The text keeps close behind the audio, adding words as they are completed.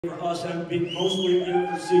For us and mostly here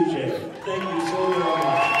for CJ. Thank you so very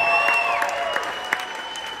much.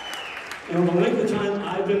 And the length of time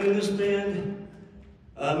I've been in this band,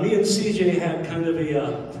 me and CJ had kind of a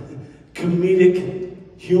comedic,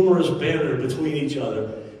 humorous banter between each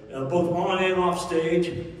other, both on and off stage.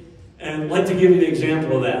 And I'd like to give you an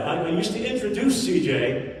example of that. I used to introduce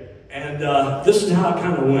CJ, and this is how it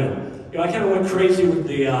kind of went. I kind of went crazy with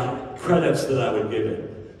the credits that I would give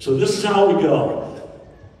it. So this is how we go.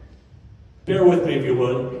 Bear with me if you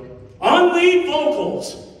would. On lead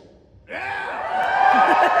vocals. Yeah.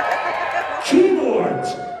 Keyboards.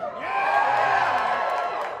 Yeah.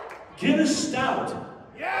 Guinness Stout.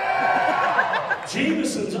 Yeah.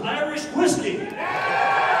 Jameson's Irish Whiskey.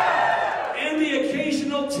 Yeah. And the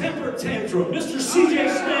occasional temper tantrum, Mr. CJ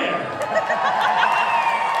Snare.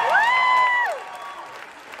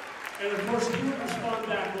 And of course, he would respond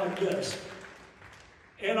back like this.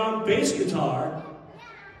 And on bass guitar,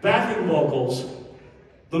 backing vocals,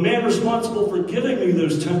 the man responsible for giving me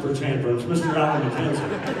those temper tantrums, Mr. Allen McKenzie.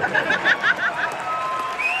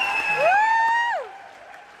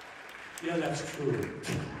 Yeah, that's true.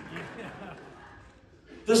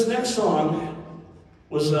 This next song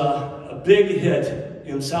was a big hit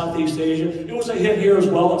in Southeast Asia. It was a hit here as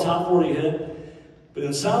well, a top 40 hit. But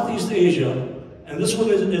in Southeast Asia, and this one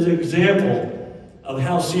is an example of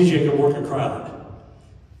how CJ could work a crowd.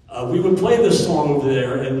 We would play this song over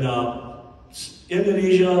there in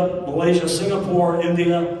Indonesia, Malaysia, Singapore,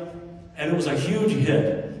 India, and it was a huge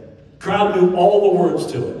hit. Crowd knew all the words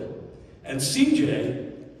to it. And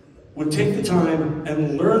CJ would take the time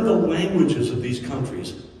and learn the languages of these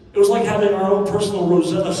countries. It was like having our own personal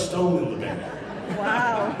Rosetta Stone in the band.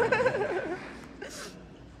 Wow.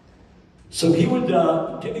 So he would,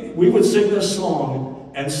 we would sing this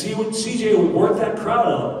song, and CJ would work that crowd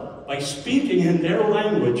up by speaking in their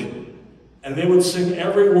language, and they would sing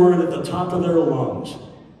every word at the top of their lungs.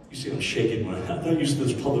 You see, I'm shaking my head. I'm not used to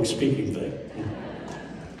this public speaking thing.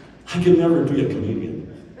 I could never be a comedian.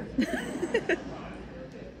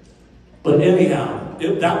 But anyhow,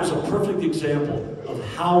 that was a perfect example of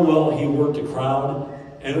how well he worked a crowd,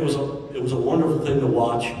 and it was a wonderful thing to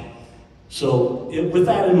watch. So with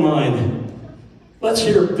that in mind, let's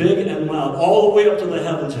hear big and loud, all the way up to the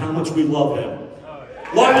heavens, how much we love him.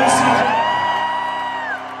 Love you, CJ.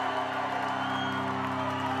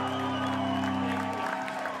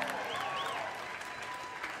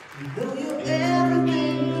 Will